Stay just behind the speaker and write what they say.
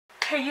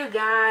Hey you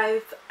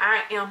guys,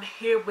 I am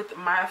here with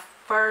my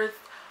first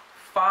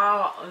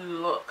fall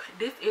look.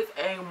 This is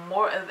a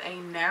more of a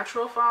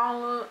natural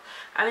fall look.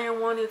 I didn't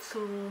want it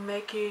to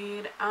make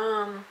it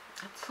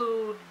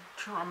too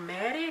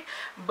dramatic,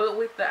 but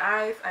with the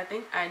eyes I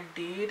think I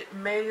did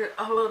make it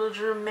a little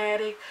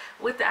dramatic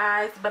with the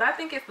eyes, but I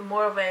think it's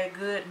more of a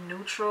good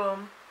neutral,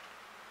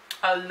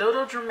 a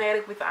little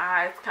dramatic with the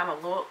eyes kind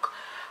of look.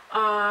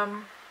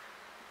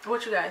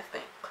 What you guys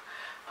think?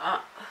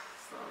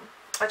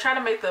 I try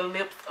to make the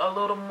lips a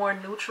little more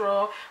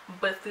neutral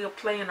but still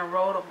play in the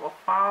role of a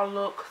fall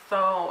look,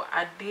 so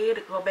I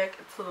did go back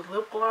into the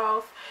lip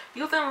gloss,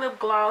 using lip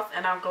gloss,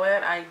 and I'm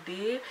glad I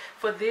did.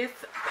 For this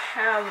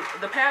palette,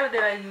 the palette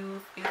that I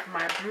use is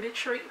my Beauty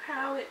Treat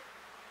palette,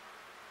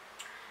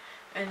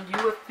 and you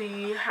will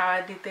see how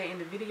I did that in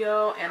the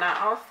video. And I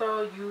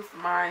also used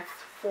my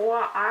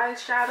 4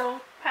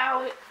 eyeshadow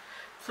palette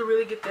to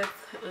really get that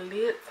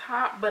lid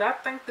top, but I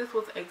think this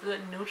was a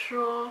good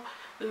neutral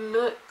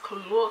look.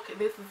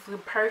 This is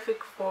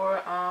perfect for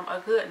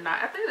a good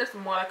night. I think it's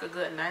more like a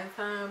good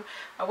nighttime.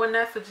 I would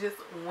not suggest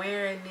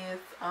wearing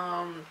this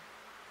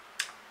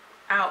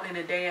out in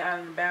the day out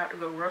and about to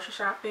go grocery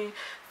shopping.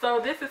 So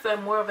this is a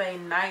more of a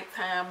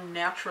nighttime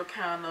natural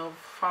kind of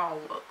fall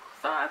look.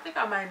 So I think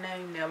I might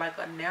name it like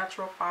a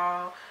natural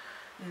fall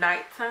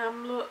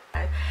nighttime look.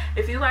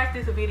 If you like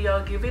this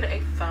video, give it a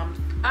thumbs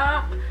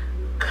up,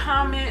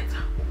 comment,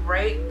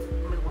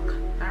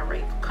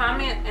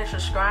 comment and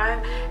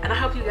subscribe, and I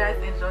hope you guys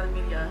enjoy the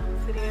video.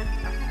 See you then.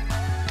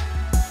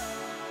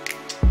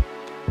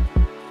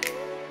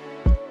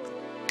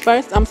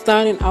 First, I'm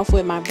starting off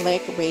with my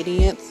Black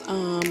Radiance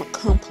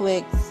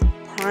complex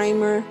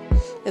primer.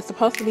 It's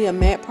supposed to be a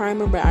matte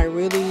primer, but I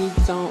really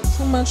don't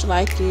too much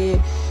like it.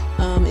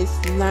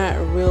 It's not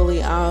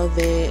really all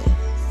that,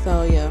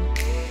 so yeah.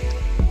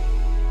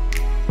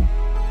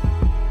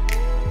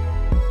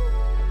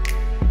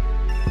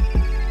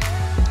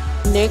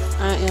 Next,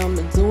 I am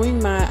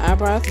doing my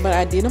eyebrows, but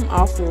I did them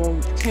off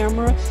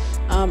camera.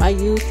 I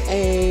used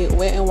a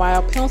Wet n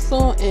Wild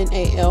pencil and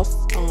a e.l.f.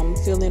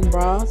 fill-in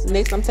brows.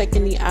 Next, I'm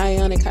taking the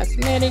Ionic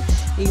Cosmetic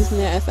and using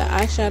it as an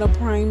eyeshadow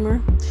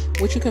primer,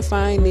 which you can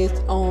find this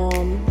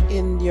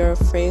in your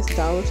Fred's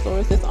dollar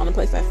stores. That's the only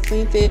place I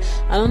seen it.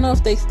 I don't know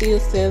if they still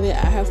sell it.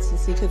 I have to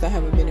see because I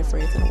haven't been in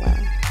Fred's in a while.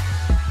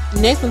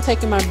 Next, I'm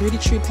taking my Beauty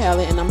Treat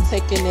palette and I'm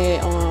taking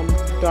it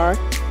dark.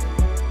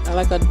 I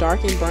like a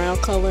dark and brown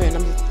color, and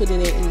I'm just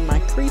putting it in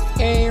my crease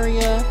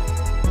area.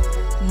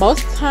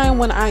 Most of the time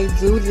when I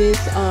do this,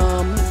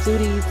 do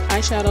these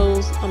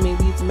eyeshadows,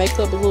 these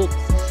makeup looks,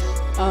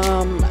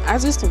 I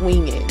just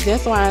wing it.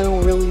 That's why I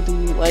don't really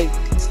do like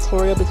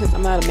tutorial, because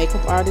I'm not a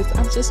makeup artist.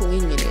 I'm just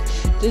winging it.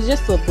 It's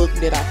just a look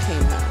that I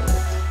came out with.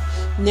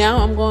 Now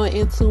I'm going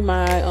into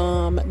my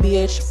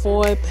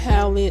BH4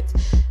 palette.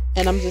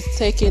 And I'm just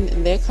taking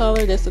that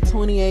color. That's the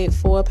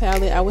 28-4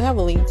 palette. I will have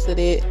a link to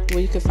that where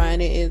you can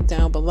find it. It's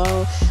down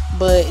below.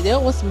 But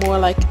that was more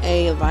like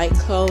a light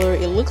color.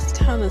 It looks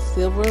kind of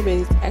silver, but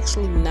it's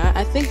actually not.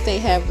 I think they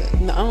have.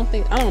 No, I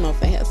don't know if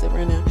they have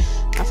silver now.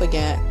 I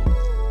forgot.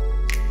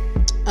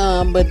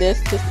 But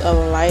that's just a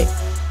light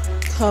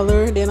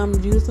color that I'm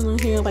using on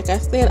here. Like I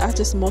said, I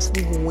just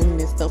mostly wing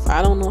this stuff.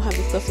 I don't know how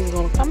this stuff is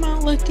gonna come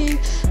out looking,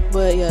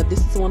 but yeah, this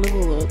is one of the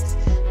looks.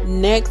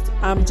 Next,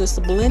 I'm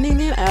just blending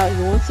it out.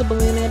 You want to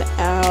blend it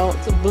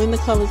out, to blend the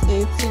colors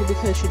in too,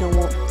 because you don't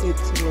want it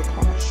to look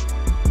harsh.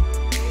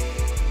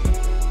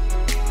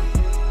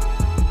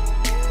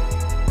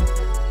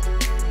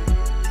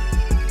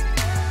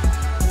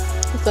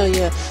 So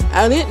yeah,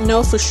 I didn't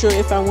know for sure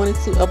if I wanted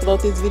to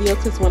upload this video,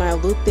 because when I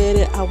looked at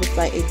it, I was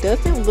like, it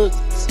doesn't look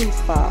too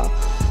fallish.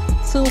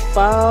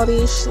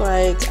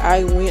 Like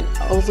I went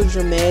over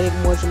dramatic,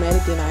 more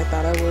dramatic than I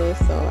thought I was,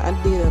 so I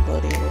did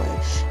upload it anyway.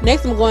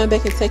 Next, I'm going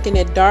back and taking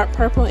that dark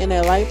purple and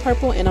that light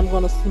purple, and I'm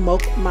going to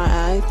smoke my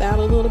eyes out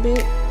a little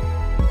bit.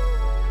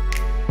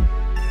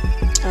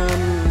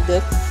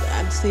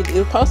 I see it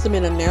was supposed to be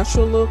a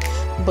natural look,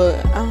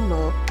 but I don't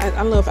know.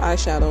 I love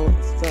eyeshadow,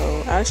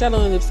 so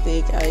eyeshadow and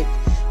lipstick, I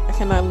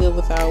cannot live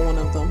without one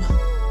of them.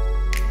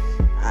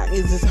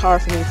 It's just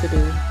hard for me to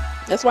do.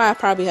 That's why I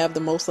probably have the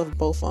most of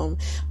both of them.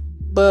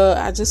 But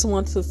I just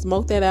want to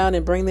smoke that out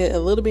and bring that a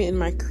little bit in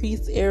my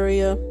crease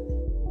area.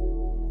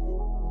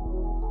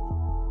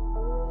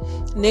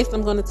 Next,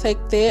 I'm going to take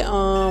that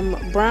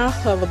brown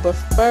color, but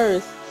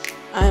first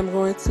I am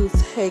going to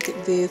take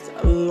this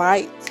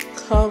light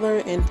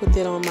color and put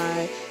that on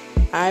my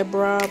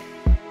eyebrow,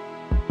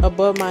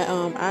 above my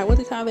what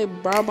do you call it,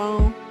 brow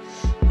bone.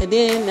 And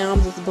then now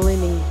I'm just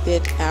blending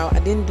that out. I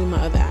didn't do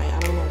my other eye, I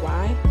don't know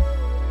why,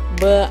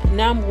 but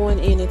now I'm going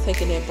in and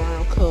taking that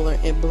brown color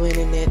and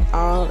blending it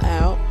all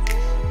out.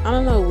 I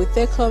don't know, with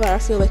that color I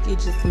feel like it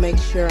just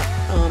makes my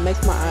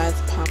eyes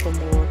pop a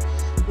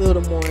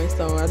little more,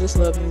 so I just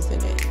love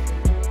using it.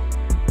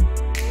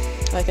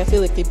 Like I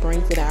feel like it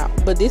brings it out.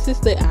 But this is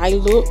the eye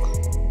look.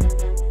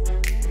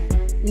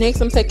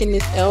 Next, I'm taking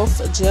this e.l.f.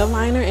 gel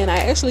liner, and I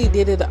actually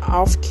did it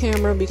off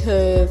camera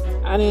because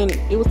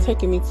it was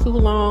taking me too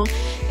long,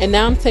 And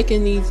now I'm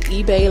taking these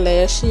eBay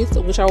lashes,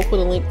 which I will put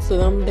a link to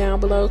them down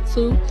below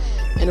too.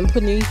 And I'm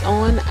putting these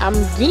on. I'm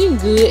getting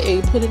good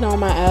at putting on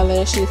my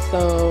eyelashes,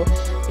 so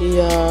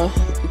yeah,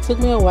 it took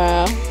me a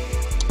while.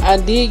 I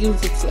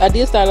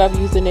did start off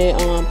using that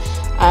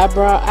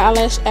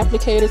eyelash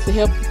applicator to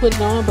help put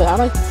it on, but I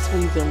like the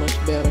tweezer much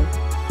better.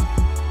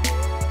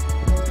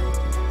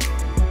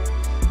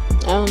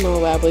 I don't know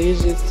why, but it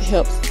just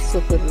helps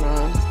to put it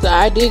on. So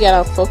I did get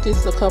out of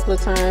focus a couple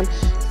of times,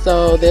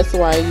 so that's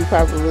why you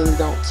probably really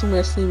don't too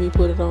much see me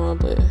put it on.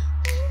 But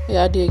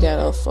yeah, I did get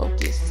out of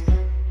focus.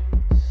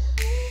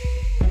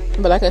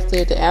 But like I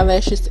said, the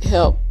eyelashes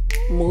help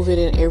move it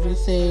and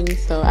everything.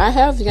 So I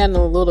have gotten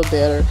a little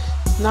better.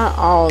 It's not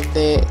all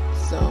that,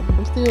 so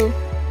I'm still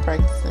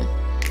practicing.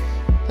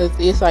 Cause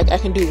it's like I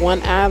can do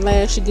one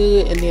eyelash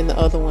good, and then the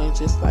other one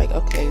just like,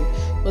 okay,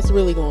 what's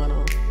really going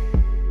on?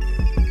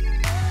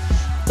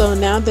 So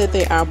now that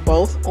they are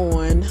both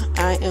on,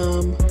 I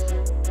am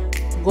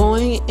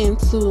going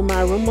into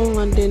my Rimmel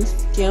London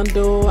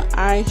Scandal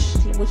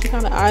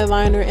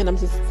eyeliner, and I'm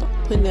just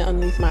putting it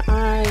underneath my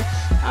eye.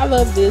 I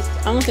love this.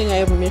 I don't think I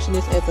ever mentioned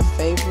this as a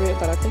favorite,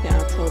 but I think in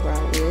October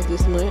I will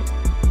this month.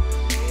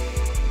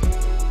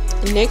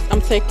 Next,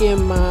 I'm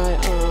taking my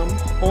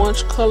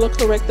Orange Color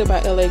Corrector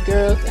by LA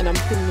Girls, and I'm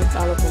putting this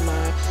all over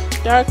my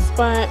dark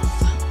spots.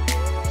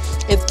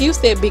 It gives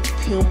that big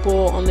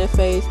pimple on their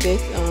face that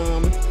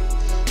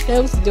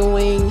was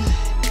doing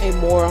a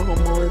more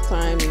hormonal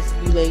time as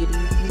you ladies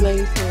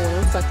know what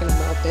I'm talking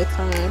about that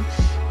time.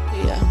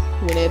 Yeah,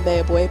 when that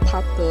bad boy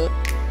popped up.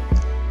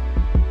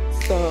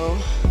 So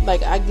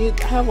like I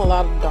have a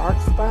lot of dark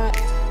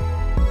spots,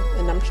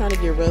 and I'm trying to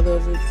get rid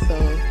of it. So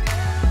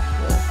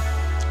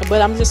yeah,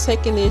 but I'm just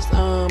taking this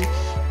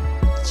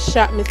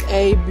Shop Miss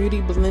A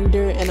beauty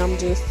blender, and I'm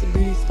just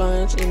beauty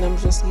sponge, and I'm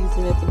just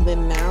using it to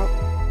blend it out.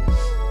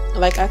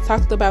 Like I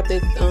talked about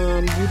this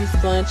beauty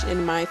sponge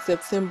in my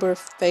September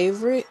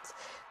favorites.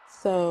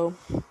 So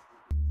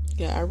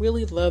yeah, I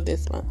really love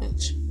this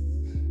sponge.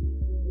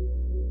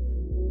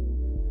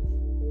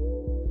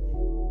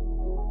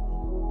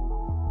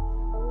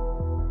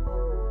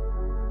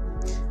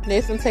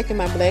 Next, I'm taking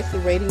my Black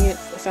Radiance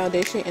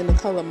foundation in the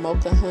color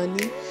Mocha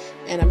Honey,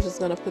 and I'm just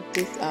going to put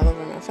this all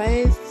over my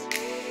face.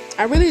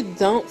 I really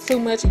don't too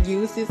much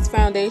use this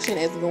foundation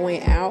as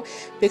going out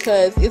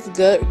because it's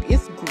good.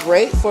 It's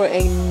great for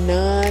a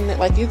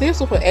this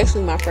was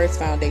actually my first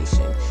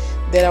foundation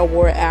that I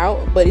wore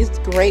out, but it's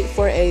great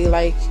for a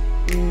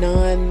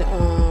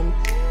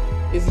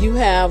if you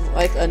have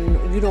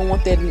you don't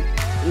want that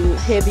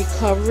heavy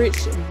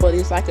coverage, but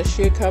it's like a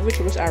sheer coverage,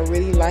 which I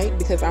really like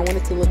because I want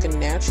it to look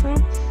natural.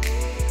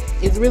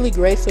 It's really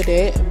great for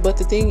that, but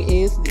the thing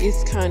is,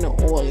 it's kind of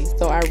oily,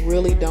 so I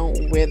really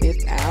don't wear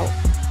this out.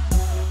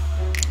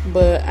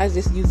 But I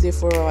just use it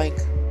for like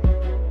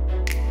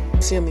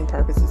filming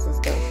purposes and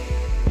stuff.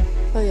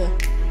 So yeah.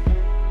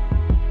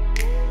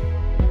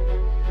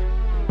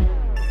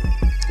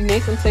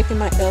 Next, I'm taking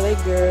my LA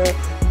Girl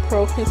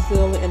Pro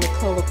Concealer in the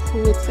color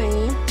Cool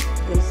Tan.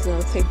 I'm just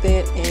gonna take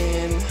that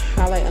and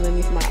highlight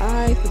underneath my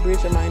eyes, the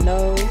bridge of my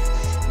nose.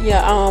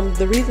 Yeah,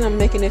 the reason I'm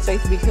making this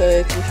face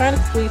because I'm trying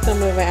to squeeze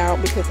some of it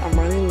out because I'm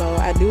running low.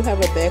 I do have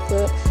a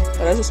backup,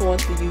 but I just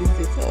want to use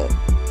this up.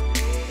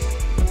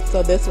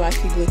 So that's why I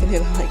keep looking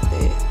at it like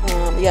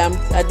that. Yeah,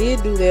 I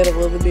did do that a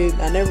little bit.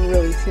 I never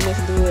really too much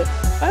do it.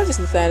 I just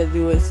decided to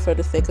do it for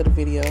the sake of the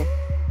video.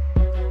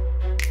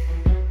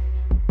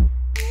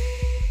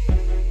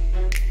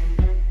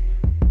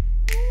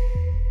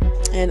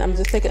 And I'm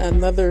just taking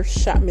another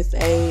Shop Miss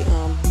A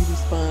beauty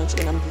sponge,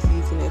 and I'm just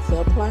using it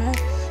to apply.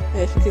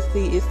 As you can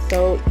see, it's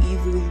so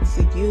easily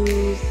to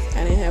use.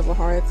 I didn't have a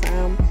hard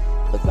time.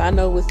 Because I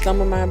know with some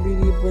of my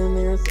beauty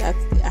blenders, I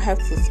have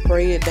to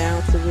spray it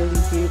down to really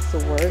get it to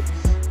work.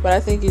 But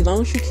I think as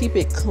long as you keep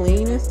it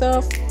clean and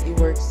stuff, it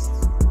works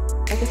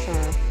like a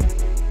charm.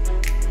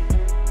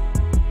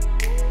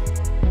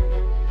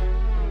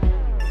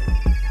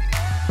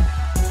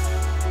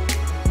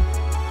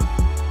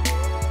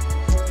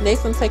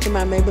 Next, I'm taking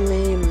my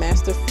Maybelline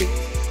Master Fix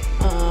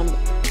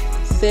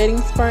setting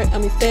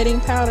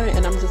powder,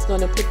 and I'm just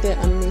going to put that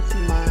underneath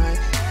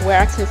where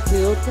I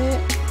concealed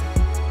it.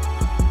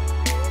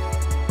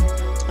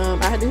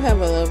 I do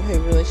have a love-hate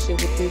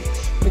relationship with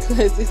this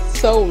because it's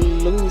so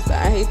loose.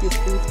 I hate this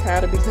loose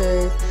powder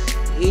because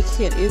it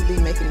can easily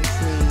make me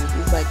sneeze.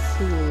 It's like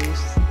too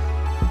loose.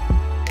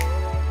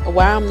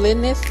 While I'm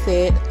letting it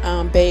set,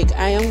 bake,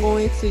 I am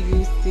going to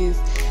use this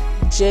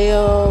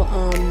gel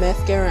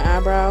mascara and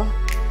eyebrow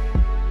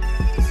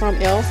from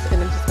e.l.f.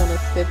 and I'm just gonna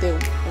set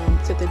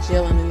the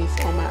gel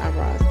underneath on my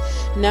eyebrows.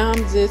 Now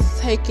I'm just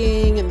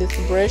taking this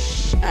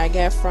brush I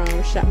got from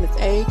Shop Miss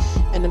A,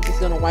 and I'm just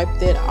gonna wipe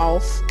that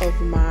off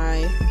of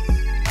my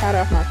powder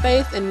off my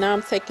face. And now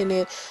I'm taking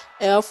it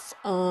e.l.f.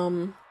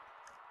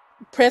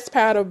 pressed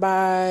powder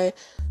by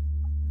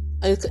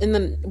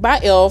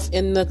e.l.f.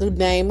 in the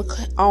name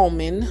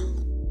Almond.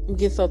 I'm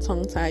getting so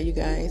tongue tied, you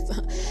guys.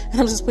 And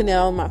I'm just putting it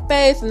on my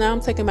face. And now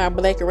I'm taking my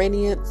Black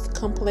Radiance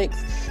Complex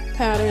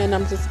powder, and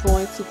I'm just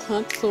going to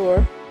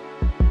contour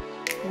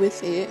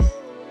with it.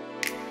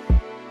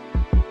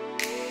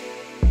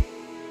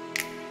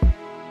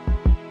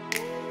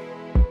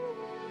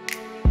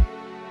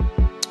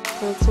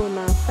 contour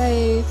my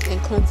face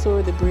and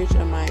contour the bridge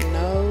of my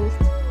nose.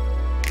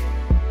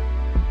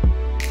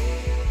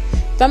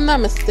 If I'm not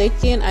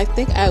mistaken, I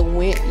think I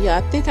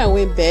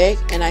went back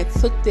and I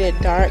took that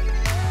dark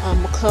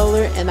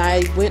color and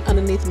I went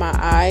underneath my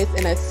eyes,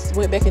 and I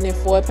went back in that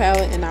foil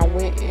palette and I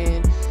went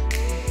and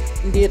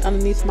did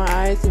underneath my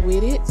eyes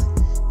with it.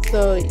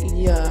 So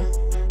yeah,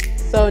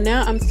 so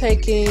now I'm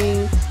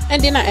taking,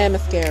 and then I add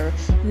mascara.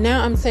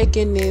 Now I'm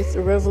taking this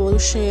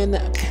Revolution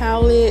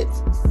palette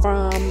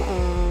from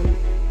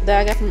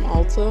that I got from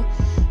Ulta,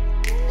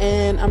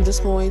 and I'm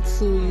just going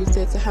to use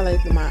it to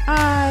highlight my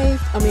eyes,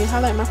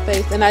 highlight my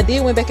face. And I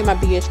did went back in my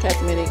BH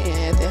Cosmetic and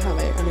add that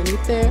highlight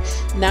underneath there.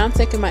 Now I'm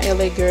taking my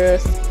LA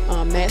Girls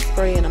matte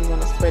spray and I'm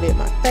going to spread it in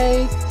my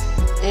face.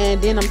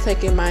 And then I'm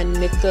taking my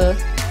Nicka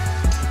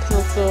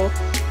pencil,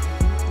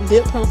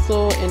 lip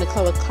pencil in the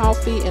color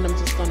Coffee, and I'm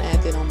just going to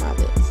add that on my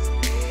lips.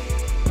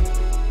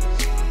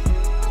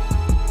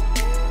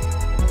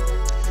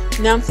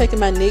 Now I'm taking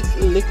my NYX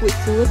Liquid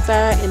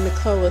Suicide in the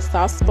color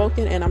Soft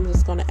Spoken, and I'm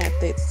just going to add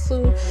that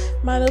to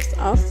my lips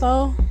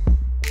also.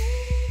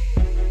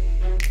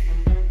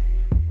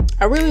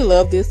 I really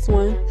love this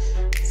one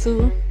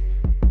too,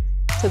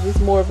 because it's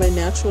more of a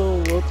natural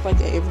look, like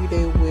an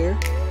everyday wear.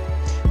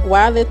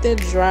 While I let that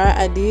dry,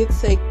 I did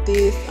take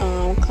this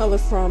color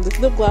from this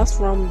lip gloss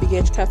from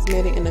BH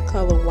Cosmetic in the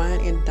color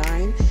Wine and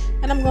Dine,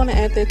 and I'm going to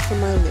add that to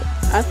my lips.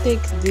 I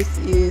think this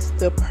is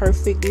the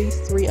perfect, these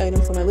three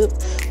items on my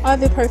lips are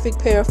the perfect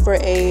pair for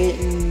a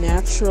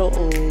natural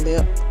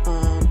lip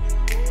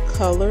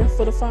color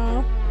for the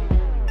fall.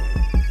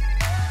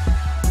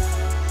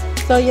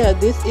 So yeah,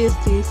 this is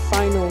the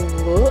final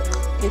look,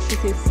 as you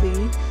can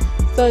see.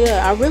 So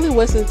yeah, I really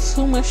wasn't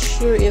too much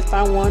sure if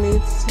I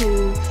wanted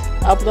to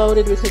upload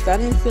it because I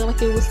didn't feel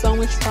like it was so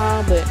much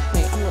fun, but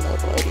hey, I'm gonna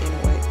upload it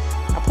anyway.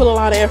 I put a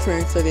lot of effort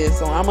into this,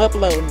 so I'm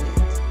uploading it.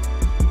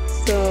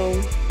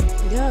 So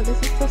yeah, this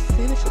is the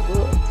finished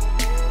look.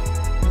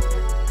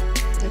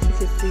 As you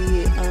can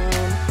see,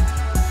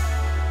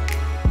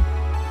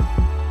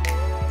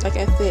 like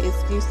I said,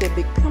 excuse that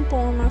big pimple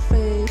on my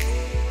face.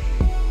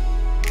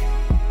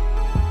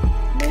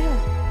 But yeah.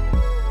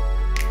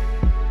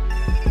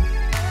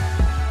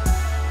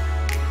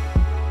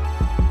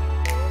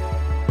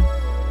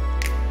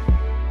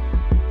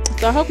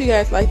 So I hope you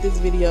guys like this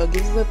video.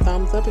 Give us a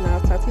thumbs up and I'll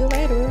talk to you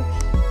later.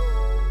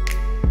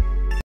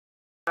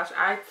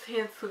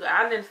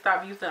 I didn't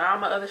stop using all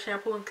my other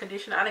shampoo and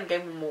conditioner. I didn't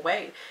give them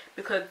away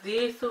because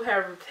these two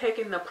have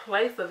taken the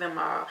place of them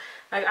all.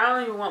 Like, I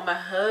don't even want my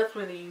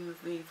husband to use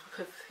these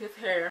because his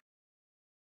hair